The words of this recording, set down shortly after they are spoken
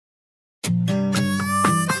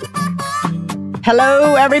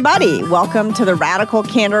Hello, everybody. Welcome to the Radical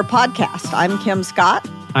Candor podcast. I'm Kim Scott.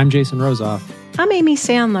 I'm Jason Rosoff. I'm Amy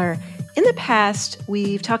Sandler. In the past,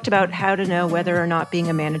 we've talked about how to know whether or not being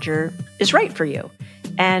a manager is right for you.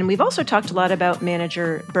 And we've also talked a lot about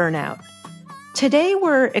manager burnout. Today,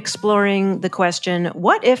 we're exploring the question,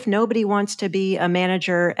 what if nobody wants to be a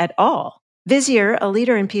manager at all? Visier, a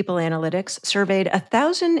leader in people analytics, surveyed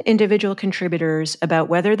 1,000 individual contributors about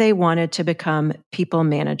whether they wanted to become people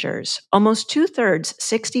managers. Almost two-thirds,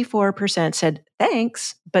 64%, said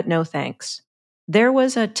thanks, but no thanks. There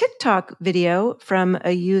was a TikTok video from a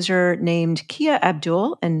user named Kia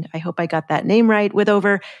Abdul, and I hope I got that name right, with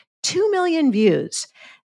over 2 million views.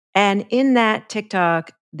 And in that TikTok,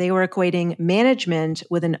 they were equating management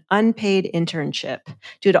with an unpaid internship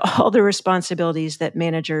due to all the responsibilities that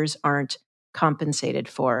managers aren't compensated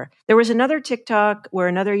for. There was another TikTok where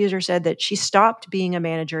another user said that she stopped being a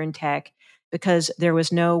manager in tech because there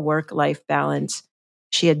was no work-life balance.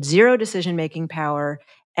 She had zero decision-making power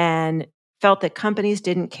and felt that companies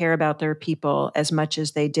didn't care about their people as much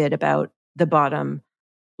as they did about the bottom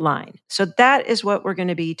line. So that is what we're going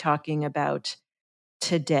to be talking about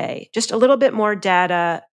today. Just a little bit more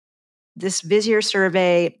data. This Visier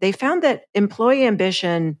survey, they found that employee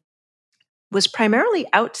ambition was primarily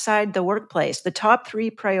outside the workplace. The top three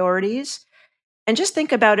priorities, and just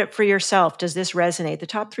think about it for yourself. Does this resonate? The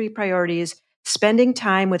top three priorities: spending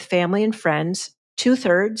time with family and friends.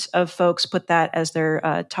 Two-thirds of folks put that as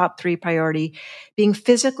their top three priority. Being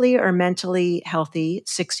physically or mentally healthy,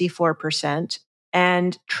 64%,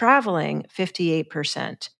 and traveling,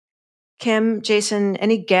 58%. Kim, Jason,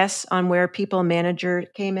 any guess on where people manager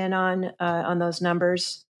came in on those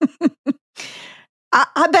numbers?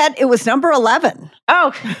 I bet it was number 11.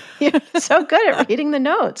 Oh, you're so good at reading the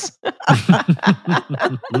notes.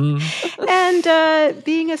 And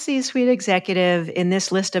being a C-suite executive in this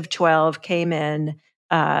list of 12 came in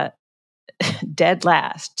dead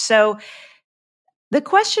last. So the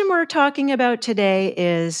question we're talking about today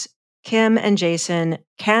is, Kim and Jason,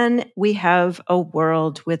 can we have a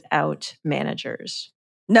world without managers?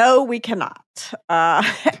 No, we cannot.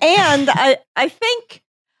 And I think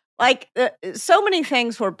so many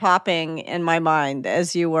things were popping in my mind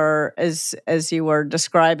as you were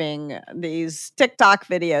describing these TikTok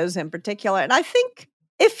videos in particular. And I think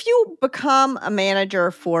if you become a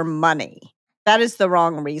manager for money, that is the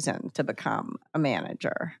wrong reason to become a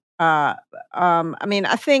manager. I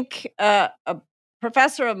think a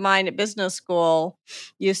professor of mine at business school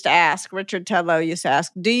Richard Tedlow used to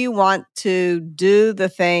ask, do you want to do the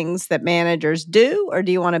things that managers do, or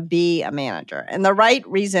do you want to be a manager? And the right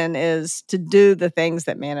reason is to do the things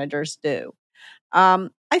that managers do. I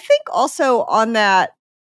think also on that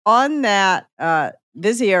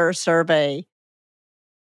Visier survey,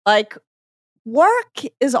 work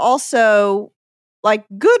is also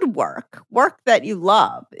good work that you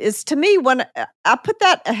love is, to me, when I put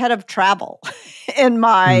that ahead of travel in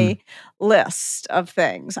my list of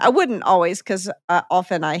things. I wouldn't always, because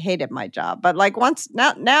often I hated my job, but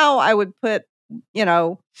now I would put,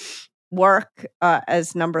 work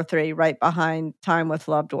as number 3, right behind time with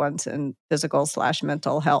loved ones and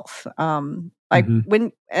physical/mental health. And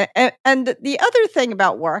the other thing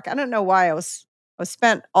about work, I don't know why I was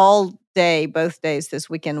spent all day, both days this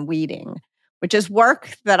weekend, weeding, which is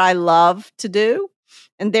work that I love to do.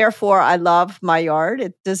 And therefore, I love my yard.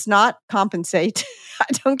 It does not compensate. I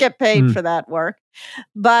don't get paid for that work.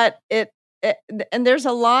 But and there's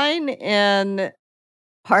a line in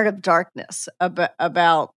Heart of Darkness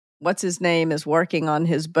about what's his name is working on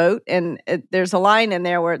his boat. And there's a line in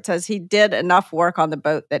there where it says he did enough work on the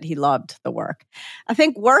boat that he loved the work. I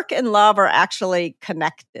think work and love are actually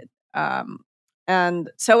connected.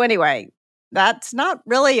 And so anyway, that's not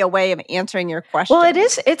really a way of answering your question. Well, it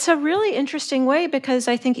is. It's a really interesting way, because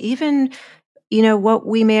I think even, what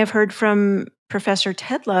we may have heard from Professor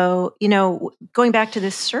Tedlow, going back to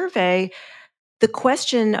this survey, the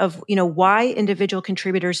question of, why individual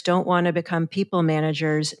contributors don't want to become people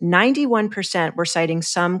managers, 91% were citing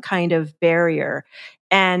some kind of barrier.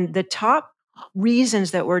 And the top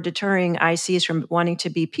reasons that were deterring ICs from wanting to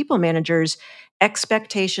be people managers: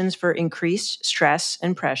 expectations for increased stress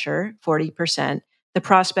and pressure, 40%. The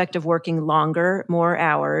prospect of working longer, more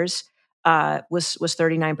hours, was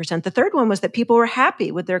 39%. The third one was that people were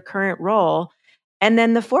happy with their current role. And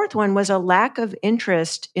then the fourth one was a lack of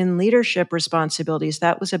interest in leadership responsibilities.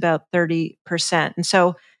 That was about 30%. And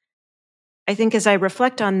so I think as I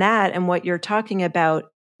reflect on that and what you're talking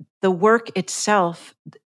about, the work itself,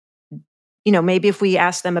 maybe if we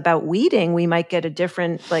ask them about weeding, we might get a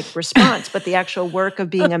different response, but the actual work of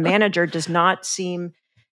being a manager does not seem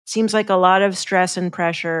seems like a lot of stress and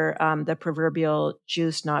pressure, the proverbial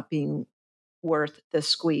juice not being worth the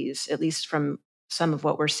squeeze, at least from some of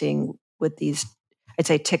what we're seeing with these, I'd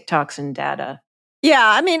say, TikToks and data. Yeah,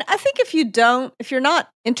 I mean, I think if you're not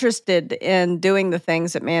interested in doing the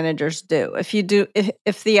things that managers do,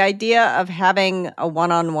 if the idea of having a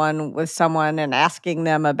one-on-one with someone and asking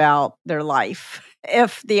them about their life,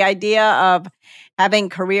 if the idea of having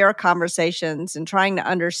career conversations and trying to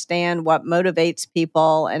understand what motivates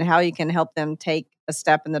people and how you can help them take a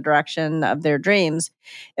step in the direction of their dreams,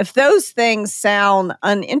 if those things sound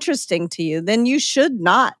uninteresting to you, then you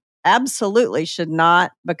absolutely should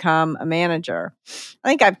not become a manager. I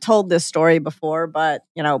think I've told this story before, but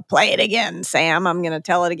play it again, Sam. I'm going to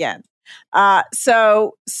tell it again.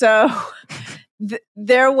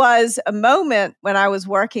 There was a moment when I was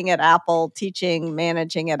working at Apple,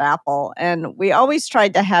 managing at Apple, and we always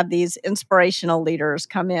tried to have these inspirational leaders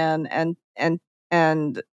come in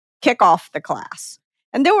and kick off the class.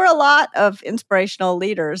 And there were a lot of inspirational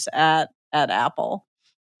leaders at Apple.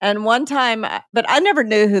 And one time, but I never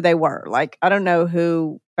knew who they were. Like, I don't know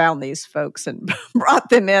who found these folks and brought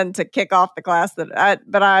them in to kick off the class.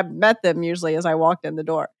 But I met them usually as I walked in the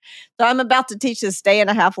door. So I'm about to teach this 1.5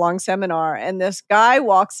 day long seminar. And this guy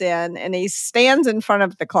walks in and he stands in front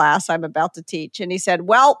of the class I'm about to teach. And he said,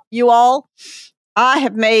 "Well, you all, I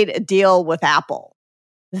have made a deal with Apple.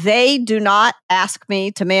 They do not ask me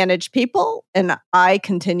to manage people, and I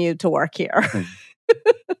continue to work here."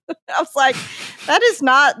 I was like, that is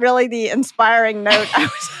not really the inspiring note I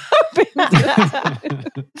was hoping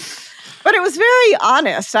to. But it was very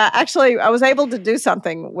honest. I was able to do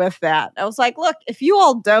something with that. I was like, look, if you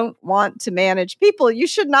all don't want to manage people, you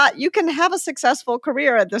can have a successful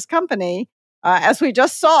career at this company, as we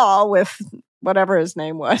just saw with whatever his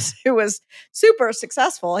name was, who was super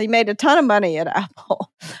successful. He made a ton of money at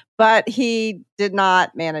Apple, but he did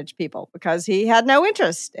not manage people because he had no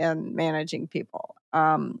interest in managing people.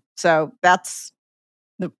 So that's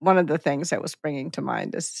one of the things that was springing to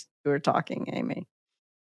mind as you were talking, Amy.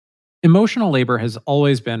 Emotional labor has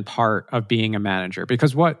always been part of being a manager,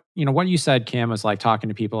 because what you said, Kim, was like talking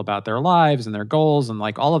to people about their lives and their goals, and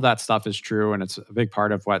like all of that stuff is true, and it's a big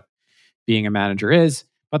part of what being a manager is.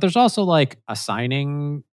 But there's also like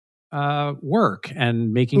assigning work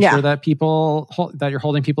and making sure that that you're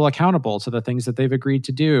holding people accountable to the things that they've agreed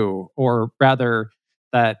to do, or rather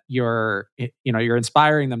that you're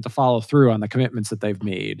inspiring them to follow through on the commitments that they've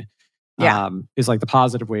made. Is like the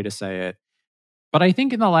positive way to say it. But I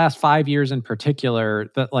think in the last 5 years in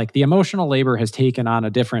particular, that like the emotional labor has taken on a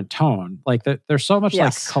different tone. Like there's so much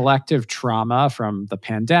like collective trauma from the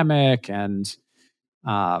pandemic and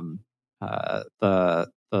the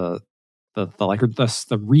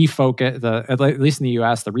refocus, at least in the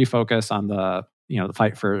US, the refocus on the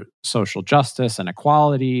fight for social justice and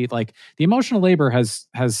equality. Like the emotional labor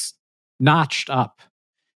has notched up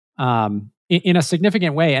in a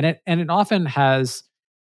significant way, and it often has.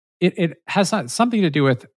 It has something to do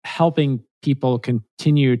with helping people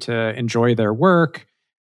continue to enjoy their work.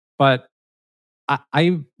 But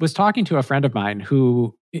I was talking to a friend of mine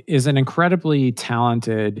who is an incredibly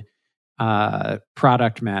talented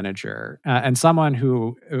product manager and someone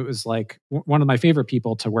who was like one of my favorite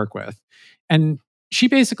people to work with. And she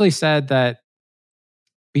basically said that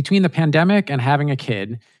between the pandemic and having a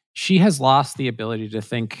kid, she has lost the ability to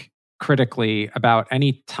think critically about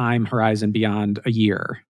any time horizon beyond a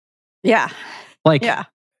year. Yeah. Like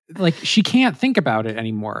she can't think about it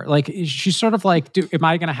anymore. Like she's sort of like, am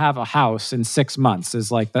I going to have a house in 6 months?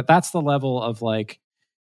 Is like that's the level of like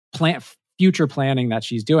future planning that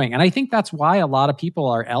she's doing. And I think that's why a lot of people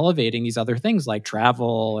are elevating these other things like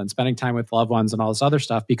travel and spending time with loved ones and all this other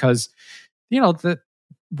stuff, because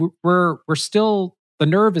we're still, the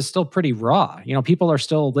nerve is still pretty raw. People are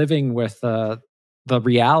still living with the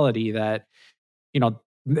reality that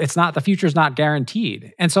it's not, the future's not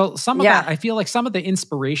guaranteed. And so some of that, I feel like some of the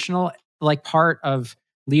inspirational like part of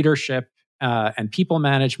leadership and people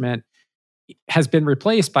management has been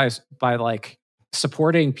replaced by like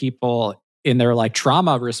supporting people in their like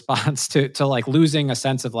trauma response to like losing a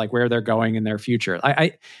sense of like where they're going in their future.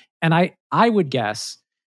 I would guess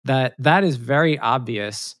that is very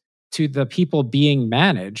obvious to the people being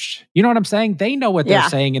managed. You know what I'm saying? They know what they're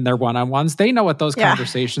saying in their one-on-ones. They know what those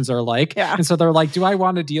conversations are like. Yeah. And so they're like, do I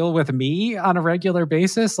want to deal with me on a regular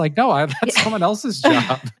basis? Like, no, that's someone else's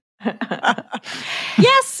job.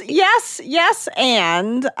 Yes.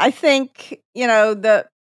 And I think,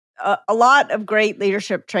 a lot of great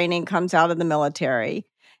leadership training comes out of the military.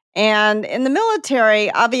 And in the military,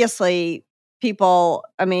 obviously,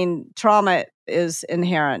 trauma is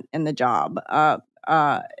inherent in the job.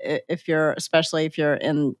 especially if you're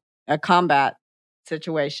in a combat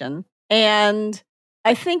situation. And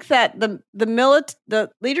I think that the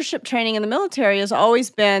leadership training in the military has always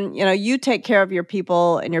been, you take care of your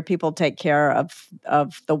people and your people take care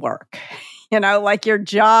of the work. Like your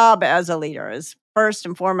job as a leader is first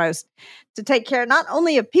and foremost to take care not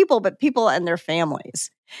only of people, but people and their families.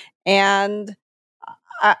 And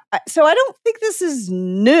so I don't think this is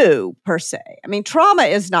new per se. I mean, trauma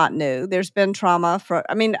is not new. There's been trauma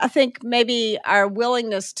I think maybe our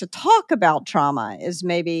willingness to talk about trauma is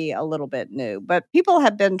maybe a little bit new, but people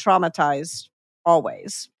have been traumatized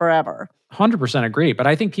always, forever. 100% agree. But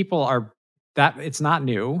I think people that it's not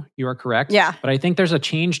new. You are correct. Yeah. But I think there's a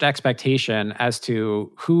changed expectation as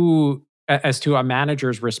to a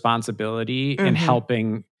manager's responsibility in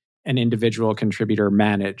helping an individual contributor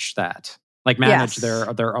manage that. Like manage their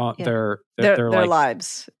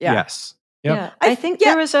lives. Yeah. Yes. Yep. Yeah. I think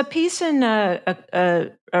there was a piece in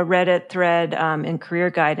a Reddit thread in Career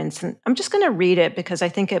Guidance, and I'm just going to read it because I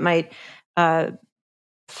think it might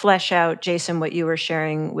flesh out, Jason, what you were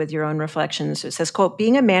sharing with your own reflections. It says, quote,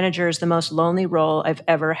 "Being a manager is the most lonely role I've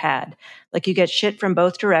ever had. Like you get shit from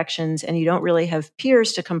both directions and you don't really have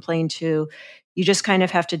peers to complain to. You just kind of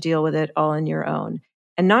have to deal with it all on your own.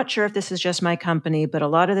 And not sure if this is just my company, but a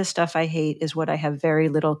lot of the stuff I hate is what I have very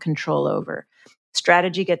little control over.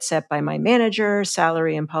 Strategy gets set by my manager,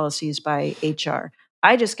 salary and policies by HR.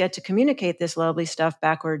 I just get to communicate this lovely stuff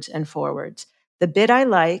backwards and forwards. The bit I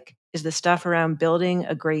like is the stuff around building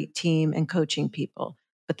a great team and coaching people,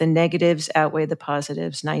 but the negatives outweigh the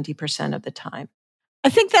positives 90% of the time." I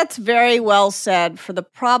think that's very well said for the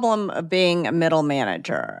problem of being a middle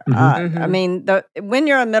manager. I mean, when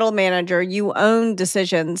you're a middle manager, you own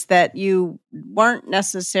decisions that you weren't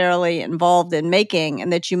necessarily involved in making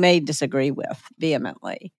and that you may disagree with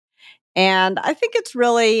vehemently. And I think it's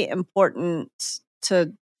really important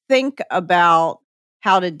to think about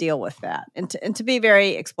how to deal with that and to be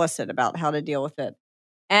very explicit about how to deal with it.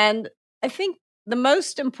 And I think the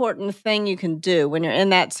most important thing you can do when you're in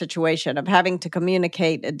that situation of having to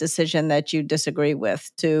communicate a decision that you disagree with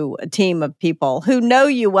to a team of people who know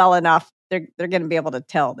you well enough, they're going to be able to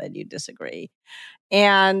tell that you disagree.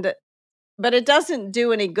 But it doesn't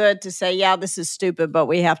do any good to say, yeah, this is stupid, but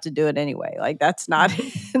we have to do it anyway. Like that's not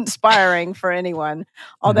inspiring for anyone,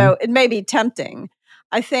 although it may be tempting.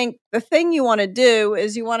 I think the thing you want to do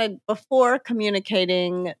is before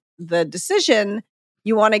communicating the decision,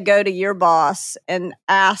 you want to go to your boss and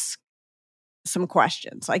ask some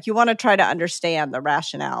questions. Like you want to try to understand the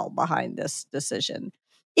rationale behind this decision,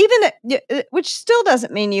 which still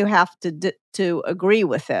doesn't mean you have to agree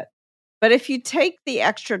with it. But if you take the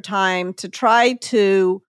extra time to try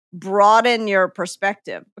to broaden your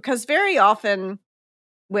perspective, because very often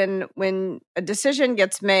when a decision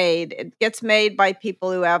gets made, it gets made by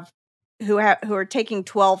people who are taking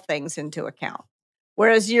 12 things into account.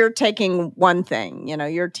 Whereas you're taking one thing,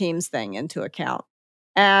 your team's thing into account.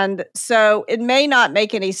 And so it may not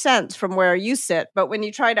make any sense from where you sit, but when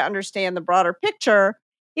you try to understand the broader picture,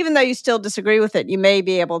 even though you still disagree with it, you may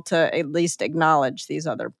be able to at least acknowledge these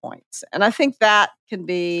other points. And I think that can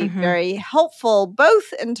be very helpful,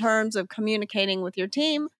 both in terms of communicating with your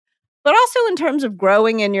team, but also in terms of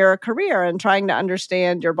growing in your career and trying to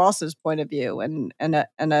understand your boss's point of view and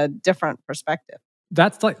a different perspective.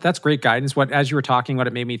 That's great guidance. As you were talking, what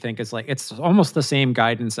it made me think is like it's almost the same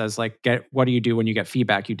guidance as like what do you do when you get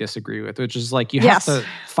feedback you disagree with, which is like you have to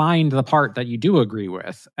find the part that you do agree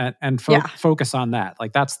with and focus on that.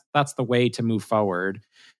 Like that's the way to move forward.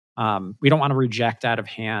 We don't want to reject out of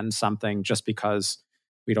hand something just because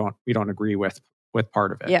we don't agree with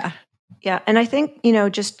part of it. Yeah. Yeah. And I think,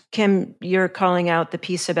 just Kim, you're calling out the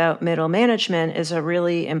piece about middle management is a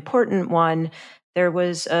really important one. There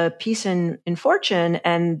was a piece in Fortune,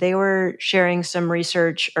 and they were sharing some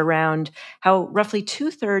research around how roughly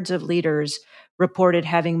 2/3 of leaders reported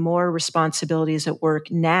having more responsibilities at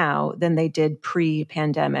work now than they did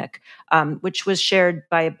pre-pandemic, which was shared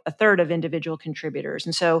by 1/3 of individual contributors.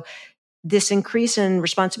 And so this increase in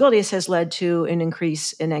responsibilities has led to an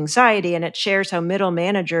increase in anxiety, and it shares how middle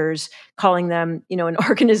managers, calling them, an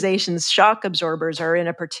organization's shock absorbers, are in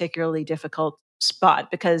a particularly difficult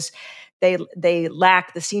spot because they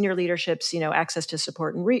lack the senior leadership's, access to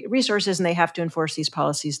support and resources, and they have to enforce these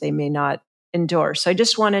policies they may not endorse. So I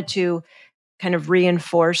just wanted to kind of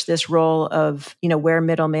reinforce this role of, where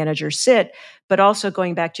middle managers sit, but also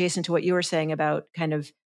going back, Jason, to what you were saying about kind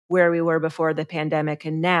of where we were before the pandemic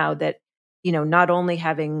and now that, not only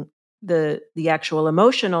having the actual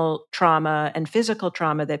emotional trauma and physical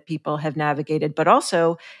trauma that people have navigated, but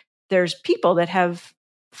also there's people that have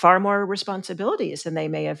far more responsibilities than they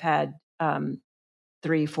may have had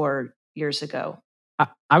 3-4 years ago?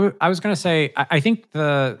 I was going to say, I think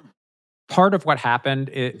the part of what happened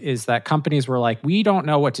is that companies were like, we don't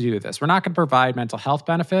know what to do with this. We're not going to provide mental health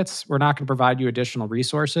benefits. We're not going to provide you additional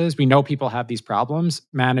resources. We know people have these problems.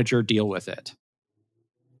 Manager, deal with it.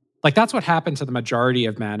 Like, that's what happened to the majority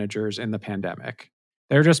of managers in the pandemic.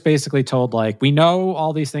 They're just basically told, like, we know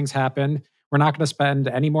all these things happen. We're not going to spend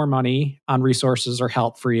any more money on resources or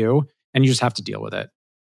help for you, and you just have to deal with it.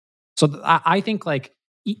 So I think, like,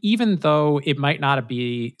 even though it might not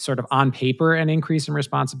be sort of on paper an increase in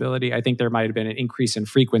responsibility, I think there might have been an increase in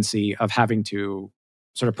frequency of having to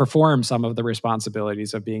sort of perform some of the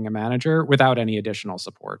responsibilities of being a manager without any additional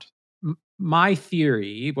support. My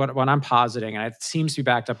theory, what I'm positing, and it seems to be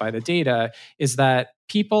backed up by the data, is that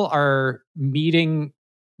people are meeting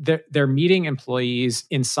they're meeting employees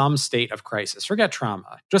in some state of crisis. Forget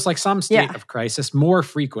trauma, just like some state of crisis more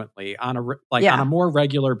frequently on a more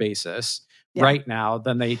regular basis right now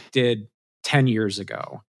than they did 10 years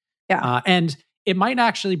ago. And it might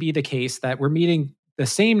actually be the case that we're meeting the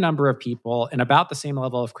same number of people in about the same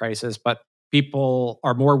level of crisis, but people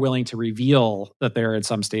are more willing to reveal that they're in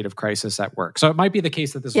some state of crisis at work. So it might be the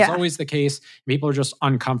case that this was always the case. People are just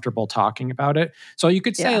uncomfortable talking about it. So you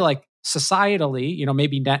could say, like, societally,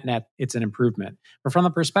 maybe net, it's an improvement. But from the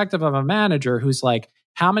perspective of a manager who's like,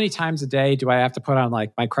 how many times a day do I have to put on,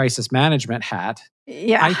 like, my crisis management hat?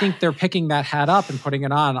 I think they're picking that hat up and putting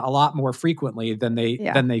it on a lot more frequently than they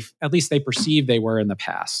at least they perceive they were in the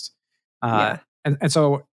past. And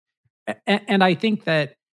so I think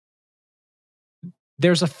that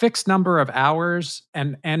there's a fixed number of hours,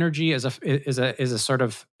 and energy is a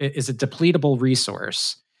depletable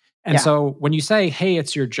resource. And so when you say, hey,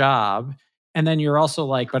 it's your job, and then you're also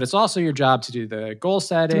like, but it's also your job to do the goal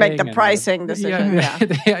setting, to make the pricing decision.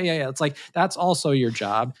 It's like, that's also your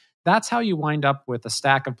job. That's how you wind up with a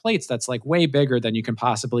stack of plates that's, like, way bigger than you can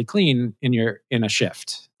possibly clean in a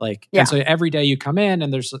shift. And so every day you come in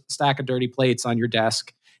and there's a stack of dirty plates on your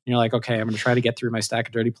desk, and you're like, okay, I'm going to try to get through my stack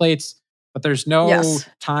of dirty plates, but there's no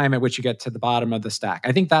time at which you get to the bottom of the stack.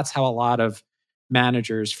 I think that's how a lot of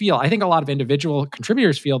managers feel. I think a lot of individual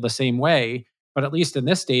contributors feel the same way, but at least in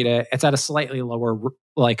this data, it's at a slightly lower,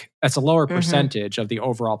 it's a lower percentage of the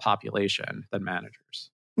overall population than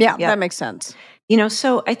managers. Yeah, that makes sense.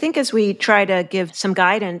 So I think as we try to give some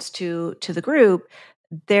guidance to the group,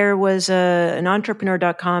 there was an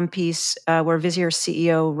entrepreneur.com piece where Visier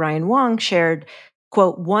CEO Ryan Wong shared,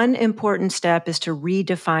 quote, one important step is to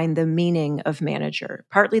redefine the meaning of manager.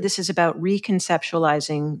 Partly this is about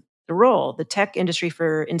reconceptualizing the role. The tech industry,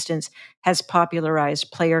 for instance, has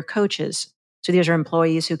popularized player coaches. So these are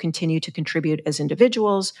employees who continue to contribute as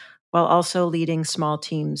individuals while also leading small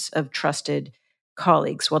teams of trusted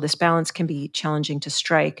colleagues. While this balance can be challenging to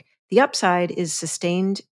strike, the upside is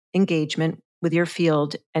sustained engagement with your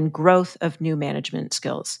field and growth of new management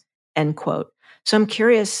skills, end quote. So I'm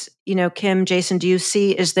curious, Kim, Jason, do you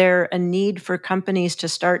see, is there a need for companies to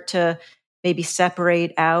start to maybe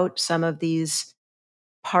separate out some of these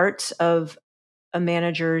parts of a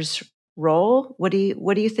manager's role? What do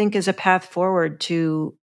you think is a path forward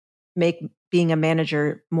to make being a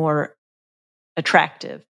manager more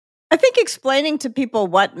attractive? I think explaining to people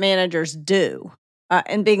what managers do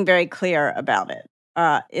and being very clear about it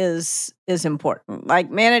is important. Like,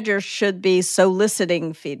 managers should be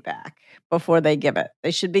soliciting feedback before they give it.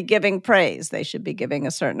 They should be giving praise. They should be giving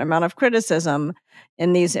a certain amount of criticism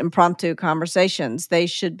in these impromptu conversations. They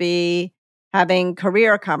should be having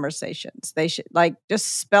career conversations. They should, like,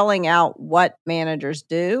 just spelling out what managers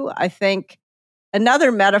do. I think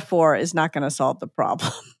another metaphor is not going to solve the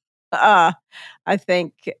problem. I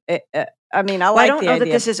think. I mean, I don't know that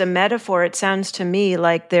this is a metaphor. It sounds to me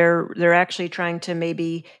like they're actually trying to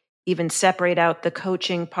maybe even separate out the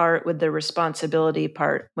coaching part with the responsibility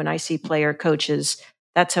part. When I see player coaches,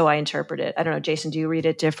 that's how I interpret it. I don't know, Jason, do you read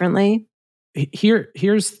it differently?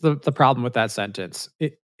 Here's the problem with that sentence.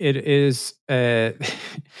 It is it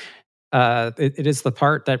is the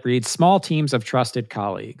part that reads small teams of trusted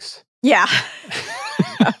colleagues. Yeah.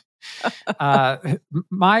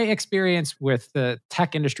 My experience with the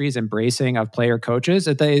tech industry's embracing of player coaches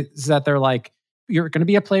is that they're like, you're going to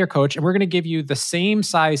be a player coach, and we're going to give you the same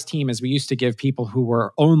size team as we used to give people who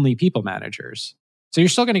were only people managers. So you're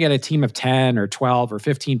still going to get a team of 10 or 12 or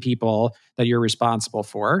 15 people that you're responsible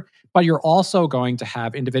for, but you're also going to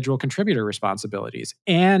have individual contributor responsibilities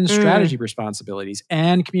and strategy responsibilities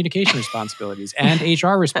and communication responsibilities and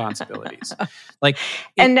HR responsibilities.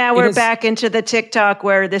 And now we're back into the TikTok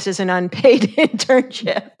where this is an unpaid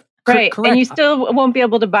internship. Right. Correct. And you still won't be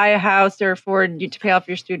able to buy a house or afford to pay off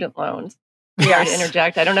your student loans. Sorry to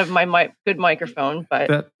interject. I don't have my good microphone,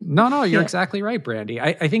 but no, you're exactly right, Brandy.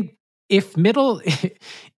 I think if middle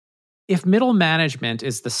management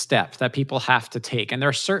is the step that people have to take, and there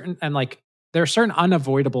are certain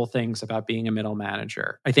unavoidable things about being a middle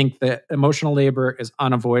manager. I think that emotional labor is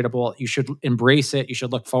unavoidable. You should embrace it. You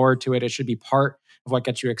should look forward to it. It should be part of what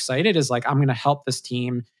gets you excited. Is like, I'm going to help this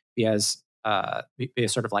team be as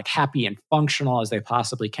sort of like happy and functional as they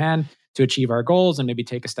possibly can to achieve our goals and maybe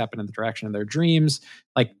take a step in the direction of their dreams.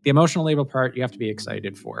 Like the emotional labor part, you have to be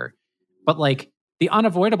excited for. But like the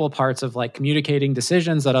unavoidable parts of like communicating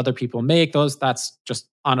decisions that other people make, that's just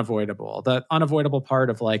unavoidable. The unavoidable part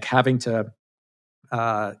of like having to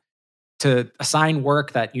assign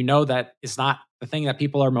work that that is not the thing that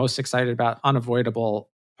people are most excited about, unavoidable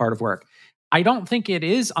part of work. I don't think it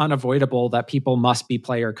is unavoidable that people must be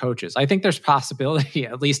player coaches. I think there's possibility,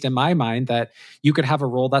 at least in my mind, that you could have a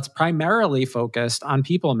role that's primarily focused on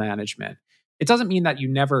people management. It doesn't mean that you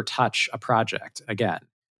never touch a project again.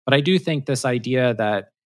 But I do think this idea that,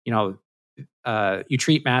 you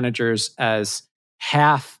treat managers as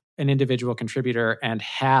half an individual contributor and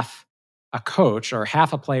half a coach, or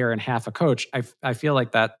half a player and half a coach, I feel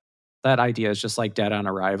like that idea is just like dead on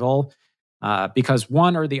arrival. Because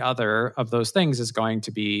one or the other of those things is going to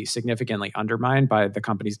be significantly undermined by the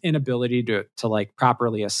company's inability to like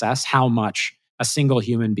properly assess how much a single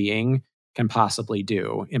human being can possibly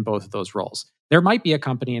do in both of those roles. There might be a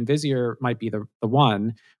company, and Visier might be the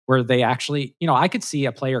one, where they actually, I could see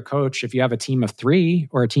a player coach, if you have a team of 3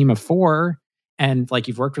 or a team of 4, and like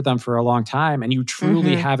you've worked with them for a long time and you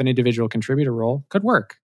truly have an individual contributor role, could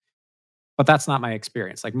work. But that's not my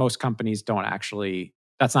experience. Like most companies don't actually,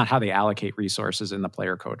 that's not how they allocate resources in the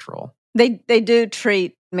player coach role. They do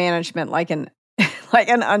treat management like an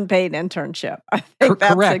unpaid internship. I think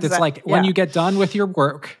that's correct. It's like when you get done with your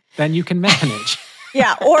work, then you can manage.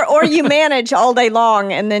 Yeah, or you manage all day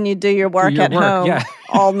long and then you do your work at home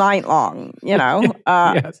all night long.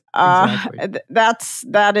 Yes, exactly.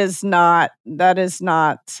 That is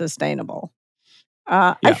not sustainable.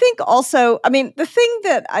 I think also, the thing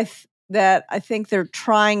that I think they're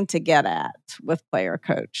trying to get at with player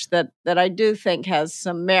coach that I do think has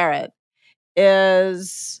some merit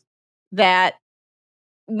is that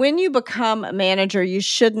when you become a manager, you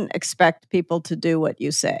shouldn't expect people to do what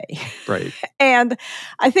you say. Right. And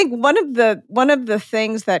I think one of the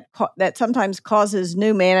things that sometimes causes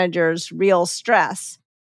new managers real stress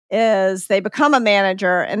is they become a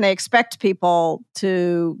manager and they expect people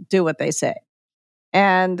to do what they say.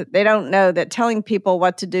 And they don't know that telling people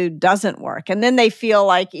what to do doesn't work. And then they feel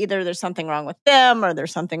like either there's something wrong with them, or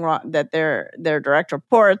there's something wrong, that their direct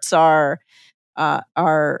reports are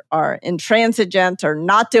intransigent or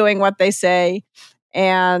not doing what they say,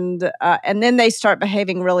 and then they start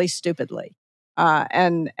behaving really stupidly,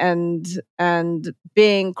 and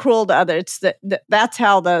being cruel to others. That's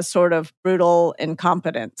how the sort of brutal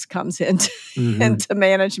incompetence comes into into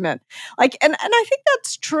management. Like, and I think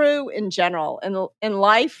that's true in general in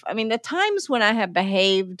life. The times when I have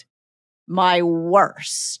behaved my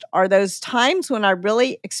worst are those times when I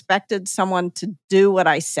really expected someone to do what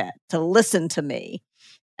I said, to listen to me.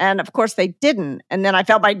 And of course they didn't. And then I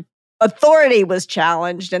felt my authority was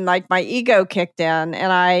challenged and like my ego kicked in,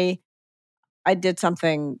 and I did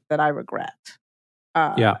something that I regret.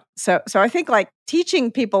 So I think like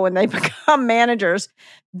teaching people when they become managers,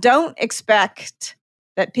 don't expect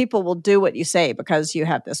that people will do what you say because you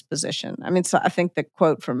have this position. So I think the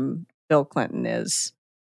quote from Bill Clinton is,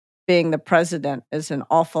 being the president is an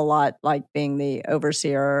awful lot like being the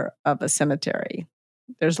overseer of a cemetery.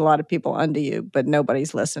 There's a lot of people under you, but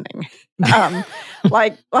nobody's listening.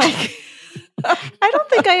 Like I don't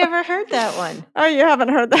think I ever heard that one. Oh, you haven't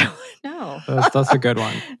heard that one? No. That's a good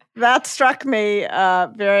one. That struck me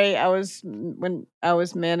when I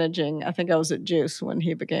was managing, I think I was at Juice when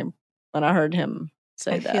I heard him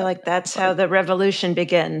say that. I feel like that's how the revolution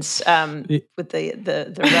begins, with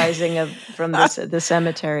the rising from the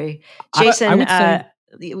cemetery. Jason,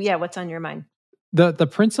 what's on your mind? The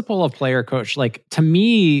principle of player coach, like to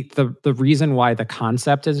me, the reason why the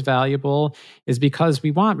concept is valuable is because we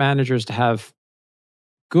want managers to have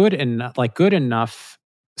good enough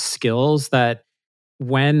skills that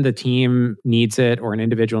when the team needs it or an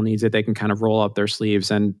individual needs it, they can kind of roll up their sleeves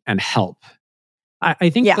and help. I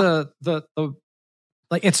think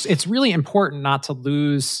it's really important not to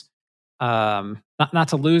lose not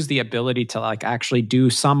to lose the ability to like actually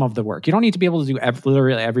do some of the work. You don't need to be able to do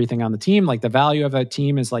literally everything on the team. Like the value of a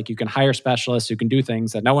team is like you can hire specialists who can do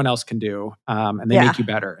things that no one else can do, and they make you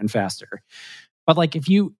better and faster. But like if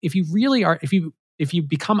you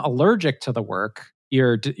become allergic to the work,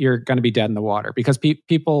 you're going to be dead in the water, because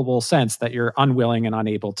people will sense that you're unwilling and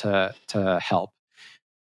unable to help.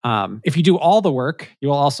 If you do all the work, you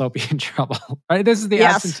will also be in trouble, right? This is the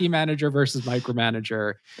absentee manager versus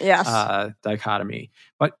micromanager dichotomy.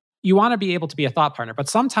 But you want to be able to be a thought partner. But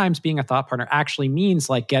sometimes being a thought partner actually means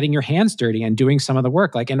like getting your hands dirty and doing some of the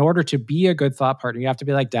work. Like in order to be a good thought partner, you have to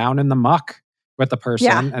be like down in the muck with the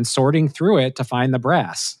person and sorting through it to find the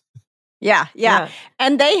brass. Yeah.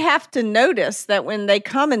 And they have to notice that when they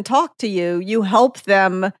come and talk to you, you help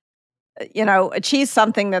them, achieve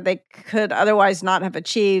something that they could otherwise not have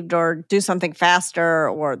achieved, or do something faster,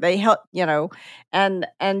 or they help, and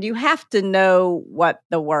you have to know what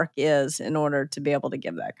the work is in order to be able to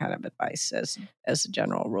give that kind of advice as a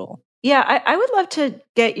general rule. Yeah, I would love to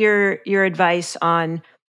get your advice on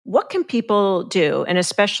what can people do, and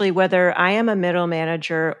especially whether I am a middle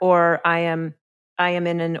manager or I am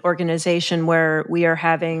in an organization where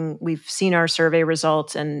we've seen our survey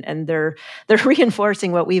results and they're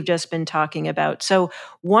reinforcing what we've just been talking about. So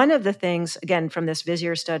one of the things, again, from this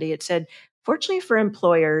Visier study, it said, fortunately for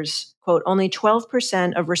employers, quote, only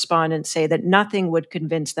 12% of respondents say that nothing would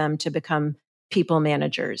convince them to become people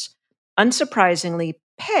managers. Unsurprisingly,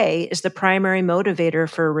 pay is the primary motivator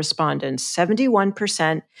for respondents.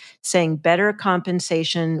 71% saying better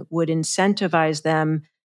compensation would incentivize them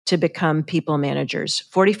to become people managers.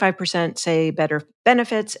 45% say better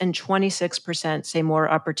benefits, and 26% say more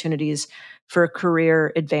opportunities for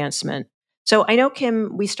career advancement. So I know,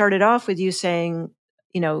 Kim, we started off with you saying,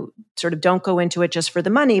 sort of don't go into it just for the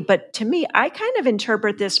money. But to me, I kind of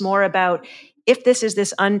interpret this more about if this is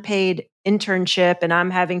this unpaid internship and I'm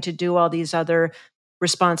having to do all these other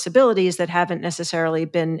responsibilities that haven't necessarily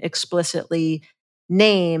been explicitly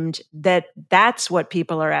named, that's what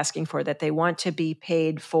people are asking for, that they want to be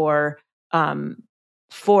paid for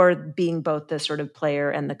being both the sort of player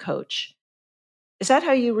and the coach. Is that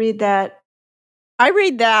how you read that? I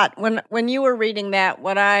read that when you were reading that,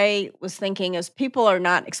 what I was thinking is people are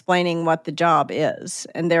not explaining what the job is,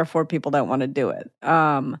 and therefore people don't want to do it.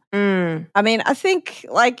 I mean, I think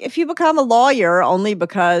like if you become a lawyer only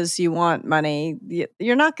because you want money,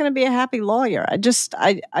 you're not going to be a happy lawyer.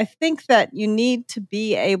 I think that you need to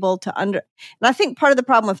be able to and I think part of the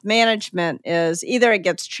problem with management is either it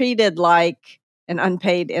gets treated like an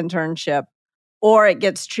unpaid internship, or it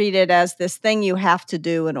gets treated as this thing you have to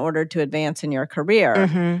do in order to advance in your career.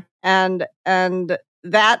 Mm-hmm. And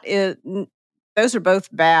that is, those are both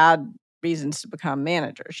bad reasons to become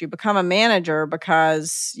managers. You become a manager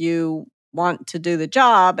because you want to do the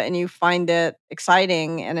job and you find it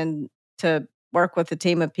exciting and to work with a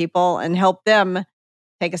team of people and help them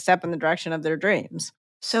take a step in the direction of their dreams.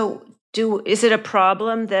 So is it a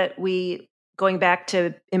problem that going back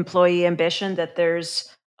to employee ambition, that there's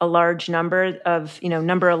a large number of,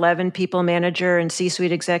 number 11 people manager and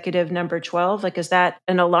C-suite executive number 12? Like, is that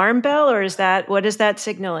an alarm bell, or what is that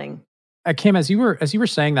signaling? Kim, as you were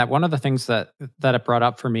saying that, one of the things that it brought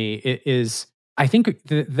up for me is I think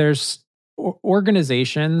there's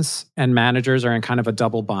organizations and managers are in kind of a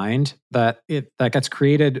double bind that gets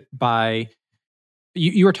created by.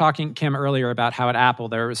 You were talking, Kim, earlier about how at Apple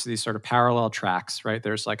there was these sort of parallel tracks, right?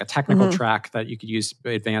 There's like a technical track that you could use to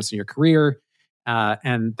advance in your career.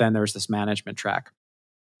 And then there's this management track.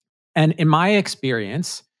 And in my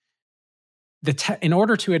experience, in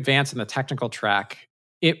order to advance in the technical track,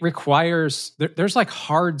 it requires, there's like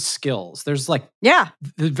hard skills. There's like the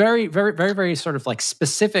very, very, very, very sort of like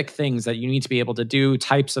specific things that you need to be able to do,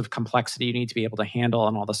 types of complexity you need to be able to handle,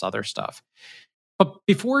 and all this other stuff. But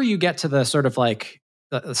before you get to the sort of like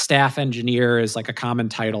the staff engineer is like a common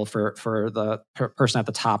title for the person at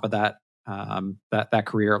the top of that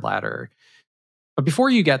career ladder. But before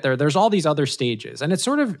you get there, there's all these other stages. And it's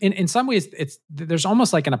sort of, in some ways, there's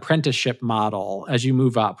almost like an apprenticeship model as you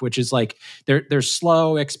move up, which is like there's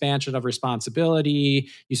slow expansion of responsibility.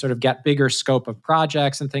 You sort of get bigger scope of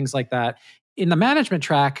projects and things like that. In the management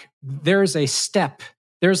track, there's a step.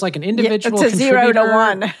 There's like an individual it's a 0 to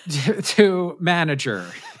 1 to manager.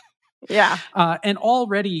 Yeah. And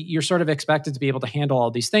already you're sort of expected to be able to handle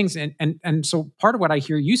all these things. And so part of what I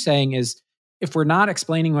hear you saying is, if we're not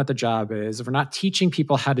explaining what the job is, if we're not teaching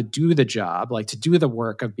people how to do the job, like to do the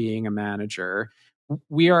work of being a manager,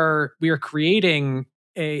 we are creating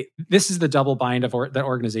this is the double bind that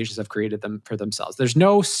organizations have created them for themselves. There's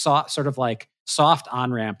no sort of like soft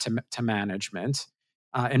on-ramp to management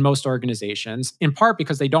in most organizations, in part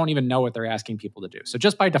because they don't even know what they're asking people to do. So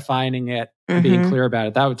just by defining it and being clear about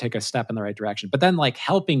it, that would take a step in the right direction. But then like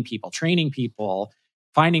helping people, training people,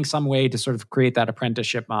 finding some way to sort of create that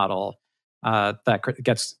apprenticeship model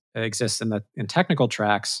that exists in technical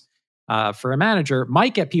tracks for a manager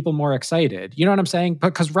might get people more excited. You know what I'm saying?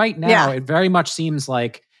 Because right now it very much seems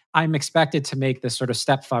like I'm expected to make this sort of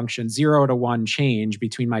step function 0 to 1 change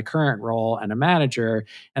between my current role and a manager.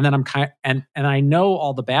 And then and I know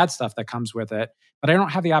all the bad stuff that comes with it, but I don't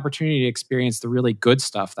have the opportunity to experience the really good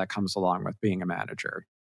stuff that comes along with being a manager.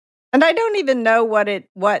 And I don't even know what it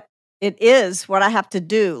is, what I have to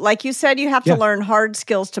do. Like you said, you have to learn hard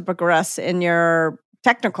skills to progress in your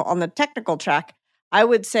on the technical track. I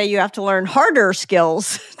would say you have to learn harder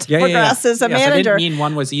skills to progress as a manager. I didn't mean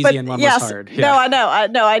one was easy and one was hard. No,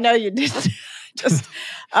 I know you didn't. Just,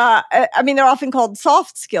 I mean, they're often called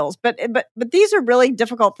soft skills, but these are really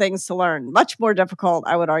difficult things to learn. Much more difficult,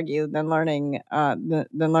 I would argue, than learning a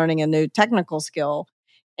new technical skill,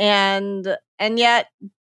 and yet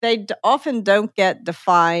they often don't get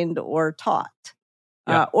defined or taught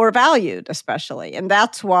or valued, especially, and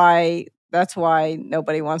that's why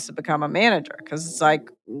nobody wants to become a manager, because it's like,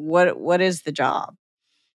 what is the job?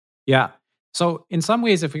 Yeah. So in some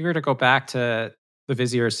ways, if we were to go back to the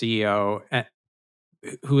Visier CEO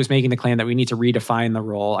who was making the claim that we need to redefine the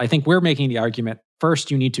role, I think we're making the argument, first,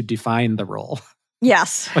 you need to define the role.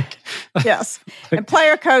 Yes. Yes. And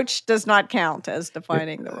player coach does not count as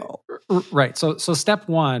defining the role. Right. So step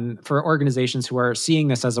one for organizations who are seeing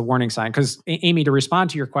this as a warning sign, because Amy, to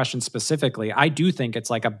respond to your question specifically, I do think it's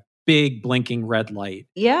like a big blinking red light.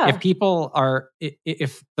 Yeah.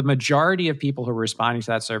 If the majority of people who are responding to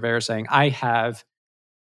that survey are saying, I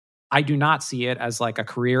do not see it as like a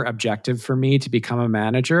career objective for me to become a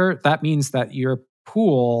manager, that means that your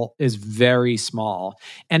pool is very small.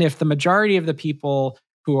 And if the majority of the people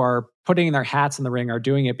who are putting their hats in the ring are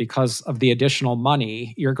doing it because of the additional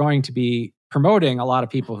money, you're going to be promoting a lot of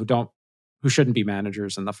people who shouldn't be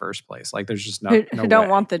managers in the first place. Like there's just who don't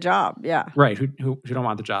want the job. Yeah. Right. Who don't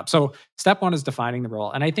want the job. So step one is defining the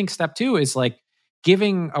role. And I think step two is like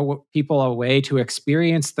giving people a way to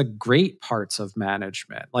experience the great parts of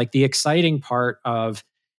management, like the exciting part of,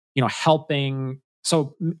 helping.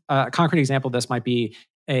 So a concrete example of this might be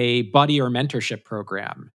a buddy or mentorship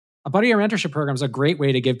program. A buddy or mentorship program is a great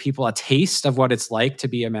way to give people a taste of what it's like to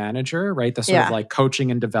be a manager, right? The sort of like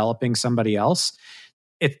coaching and developing somebody else.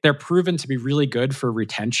 They're proven to be really good for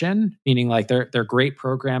retention, meaning like they're great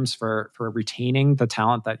programs for retaining the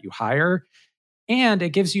talent that you hire. And it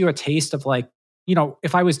gives you a taste of like,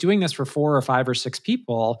 if I was doing this for 4 or 5 or 6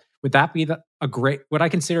 people, would that be would I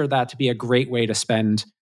consider that to be a great way to spend,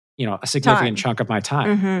 a significant chunk of my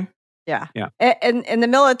time? Mm-hmm. Yeah. Yeah. And in the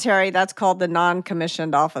military, that's called the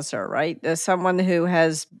non-commissioned officer, right? There's someone who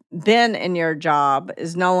has been in your job,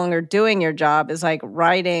 is no longer doing your job, is like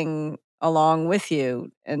riding along with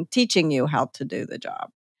you and teaching you how to do the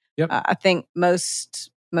job. Yep. I think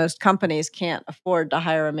most companies can't afford to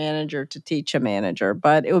hire a manager to teach a manager,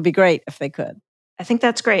 but it would be great if they could. I think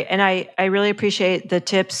that's great. And I really appreciate the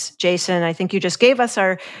tips, Jason. I think you just gave us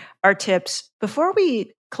our tips. Before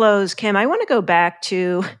we close, Kim, I want to go back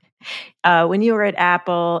to when you were at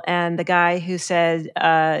Apple and the guy who said,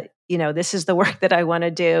 this is the work that I want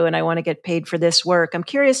to do and I want to get paid for this work. I'm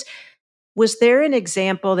curious, was there an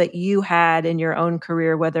example that you had in your own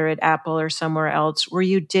career, whether at Apple or somewhere else, where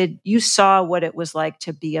you saw what it was like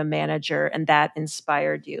to be a manager and that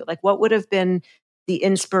inspired you? Like what would have been the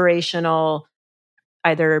inspirational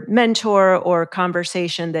either mentor or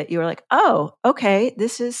conversation that you were like, oh, okay,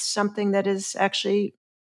 this is something that is actually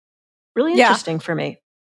really interesting for me?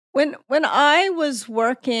 When I was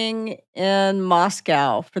working in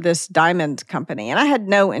Moscow for this diamond company, and I had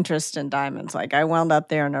no interest in diamonds, like I wound up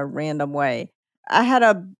there in a random way. I had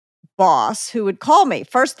a boss who would call me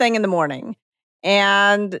first thing in the morning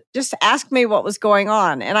and just ask me what was going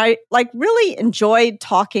on. And I really enjoyed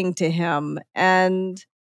talking to him. And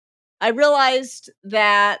I realized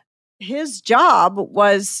that his job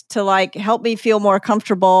was to help me feel more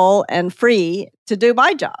comfortable and free to do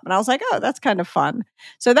my job. And I was like, oh, that's kind of fun.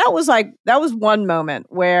 So that was one moment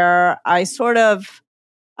where I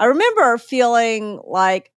remember feeling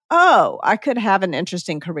like, oh, I could have an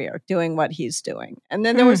interesting career doing what he's doing. And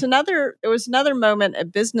then there was another moment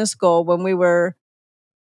at business school when we were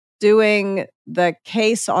doing the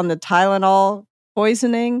case on the Tylenol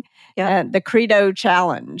poisoning and the Credo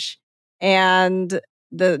Challenge. And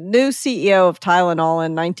the new CEO of Tylenol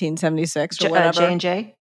in 1976 or whatever.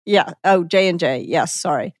 J&J? Yeah. Oh, J&J. Yes.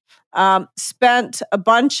 Sorry. Spent a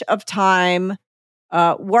bunch of time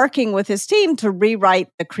working with his team to rewrite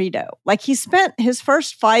the Credo. Like he spent his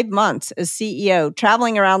first 5 months as CEO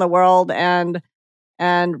traveling around the world and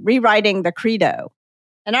rewriting the Credo.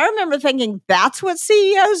 And I remember thinking, that's what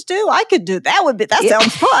CEOs do? I could do that. That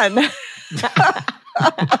sounds fun.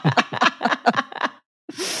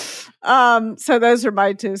 So those are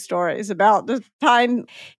my two stories about the time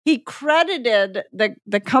he credited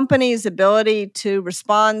the company's ability to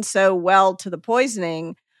respond so well to the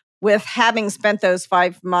poisoning with having spent those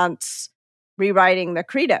 5 months rewriting the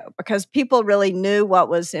credo, because people really knew what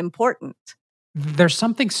was important. There's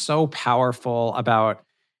something so powerful about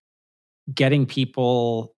getting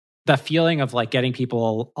people, the feeling of like getting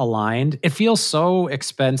people aligned. It feels so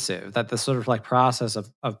expensive that the sort of like process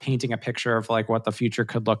of painting a picture of like what the future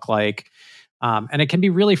could look like. And it can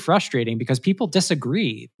be really frustrating because people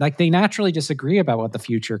disagree. Like they naturally disagree about what the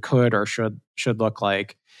future could or should look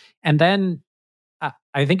like. And then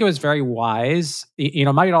I think it was very wise,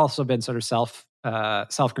 might also have been sort of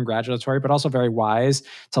self-congratulatory, but also very wise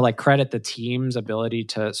to like credit the team's ability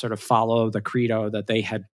to sort of follow the credo that they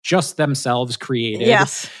had just themselves created.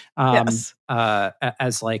 Yes. As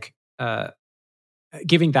like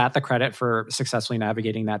giving that the credit for successfully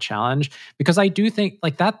navigating that challenge, because I do think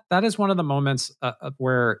like that is one of the moments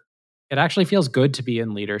where it actually feels good to be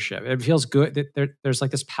in leadership. It feels good that there's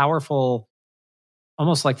like this powerful,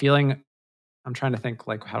 almost like feeling. I'm trying to think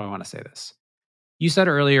like, how do I want to say this? You said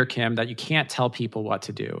earlier, Kim, that you can't tell people what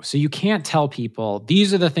to do. So you can't tell people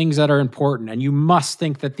these are the things that are important and you must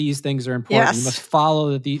think that these things are important. Yes. You must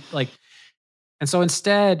follow and so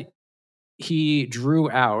instead he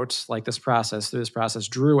drew out like through this process,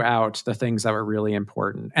 drew out the things that were really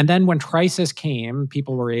important. And then when crisis came,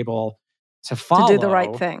 people were able to follow. To do the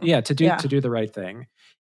right thing. Yeah, to do the right thing.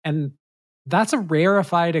 And that's a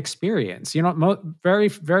rarefied experience. Very,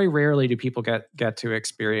 very rarely do people get to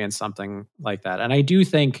experience something like that. And I do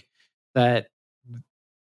think that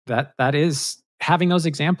is having those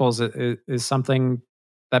examples is something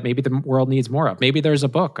that maybe the world needs more of. Maybe there's a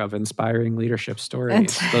book of inspiring leadership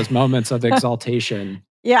stories, those moments of exaltation.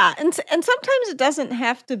 Yeah. And sometimes it doesn't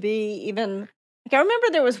have to be even, like I remember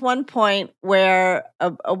there was one point where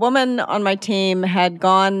a woman on my team had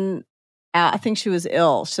gone, I think she was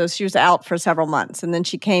ill. So she was out for several months and then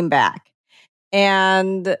she came back.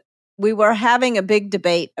 And we were having a big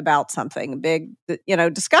debate about something, a big,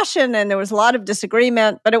 discussion. And there was a lot of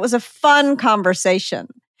disagreement, but it was a fun conversation.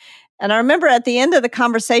 And I remember at the end of the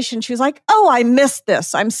conversation, she was like, "Oh, I missed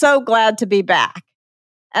this. I'm so glad to be back."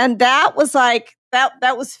 And that was like,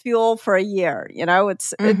 that was fuel for a year.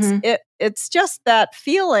 It's just that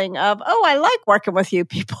feeling of, oh, I like working with you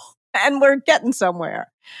people and we're getting somewhere.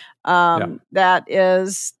 That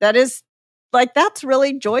is like, that's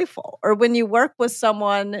really joyful. Or when you work with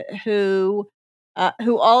someone who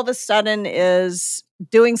all of a sudden is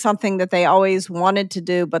doing something that they always wanted to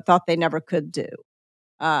do, but thought they never could do.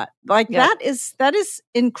 That is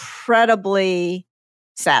incredibly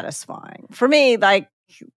satisfying for me. Like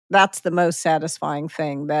that's the most satisfying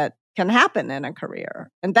thing that can happen in a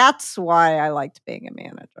career. And that's why I liked being a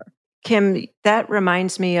manager. Kim, that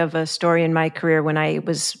reminds me of a story in my career when I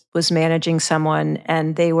was managing someone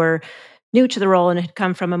and they were new to the role and had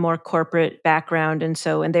come from a more corporate background. And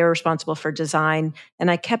they were responsible for design. And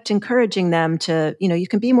I kept encouraging them to, you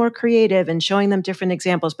can be more creative and showing them different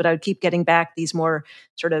examples, but I would keep getting back these more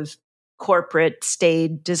sort of corporate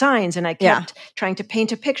staid designs. And I kept trying to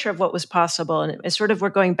paint a picture of what was possible. And it sort of, we're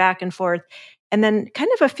going back and forth. And then kind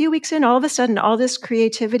of a few weeks in, all of a sudden, all this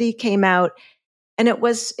creativity came out. And it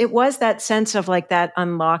was that sense of like that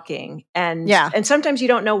unlocking. And sometimes you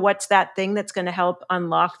don't know what's that thing that's going to help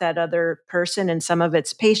unlock that other person. And some of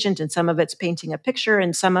it's patient and some of it's painting a picture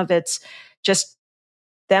and some of it's just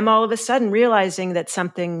them all of a sudden realizing that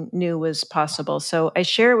something new was possible. So I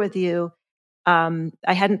share with you, I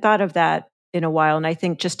hadn't thought of that in a while. And I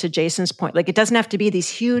think just to Jason's point, like it doesn't have to be these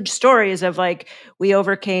huge stories of like, we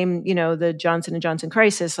overcame, the Johnson & Johnson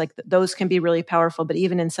crisis. Like those can be really powerful, but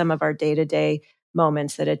even in some of our day-to-day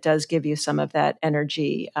moments that it does give you some of that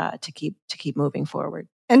energy to keep moving forward.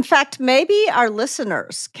 In fact, maybe our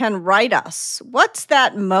listeners can write us, what's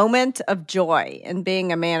that moment of joy in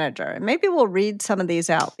being a manager? And maybe we'll read some of these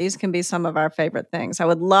out. These can be some of our favorite things. I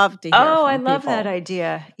would love to hear from I love people. That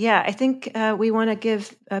idea. Yeah, I think we want to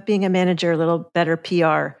give being a manager a little better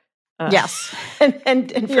PR. Yes.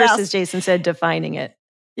 and first, as Jason said, defining it.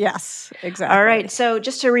 Yes, exactly. All right. So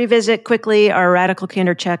just to revisit quickly our Radical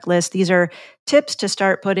Candor checklist, these are tips to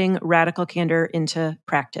start putting Radical Candor into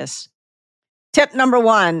practice. Tip number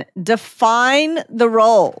 1, define the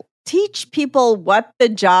role. Teach people what the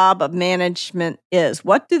job of management is.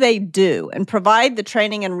 What do they do? And provide the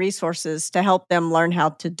training and resources to help them learn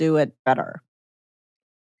how to do it better.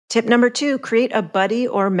 Tip number 2, create a buddy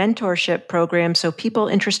or mentorship program so people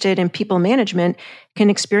interested in people management can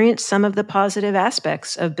experience some of the positive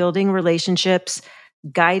aspects of building relationships,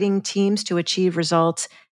 guiding teams to achieve results,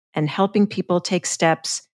 and helping people take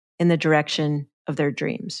steps in the direction of their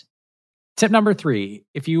dreams. Tip number 3,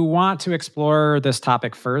 if you want to explore this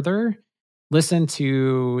topic further, listen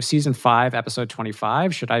to season 5, episode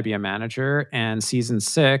 25, Should I Be a Manager? And season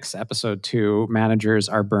 6, episode 2, Managers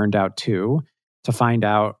Are Burned Out Too, to find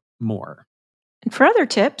out more. And for other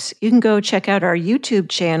tips, you can go check out our YouTube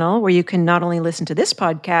channel where you can not only listen to this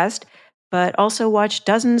podcast, but also watch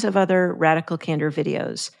dozens of other Radical Candor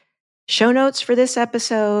videos. Show notes for this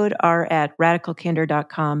episode are at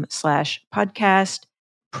radicalcandor.com/podcast,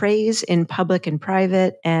 praise in public and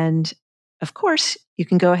private, and of course, you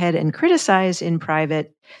can go ahead and criticize in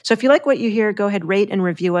private. So if you like what you hear, go ahead, rate and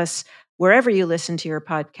review us wherever you listen to your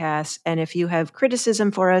podcasts. And if you have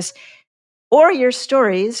criticism for us or your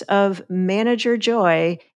stories of manager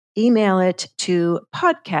joy, email it to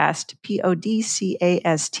podcast,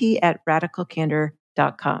 podcast, at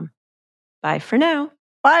radicalcandor.com. Bye for now.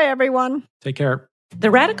 Bye, everyone. Take care.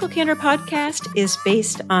 The Radical Candor podcast is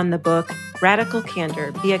based on the book Radical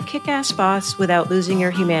Candor, Be a Kick-Ass Boss Without Losing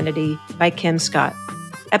Your Humanity by Kim Scott.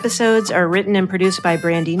 Episodes are written and produced by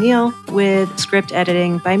Brandy Neal with script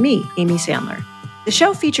editing by me, Amy Sandler. The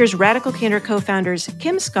show features Radical Candor co-founders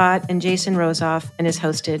Kim Scott and Jason Rosoff and is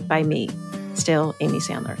hosted by me, still Amy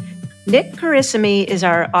Sandler. Nick Carissimi is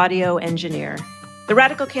our audio engineer. The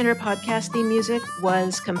Radical Candor podcast theme music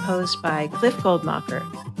was composed by Cliff Goldmacher.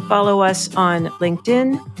 Follow us on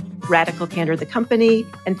LinkedIn, Radical Candor the company,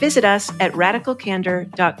 and visit us at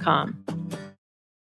radicalcandor.com.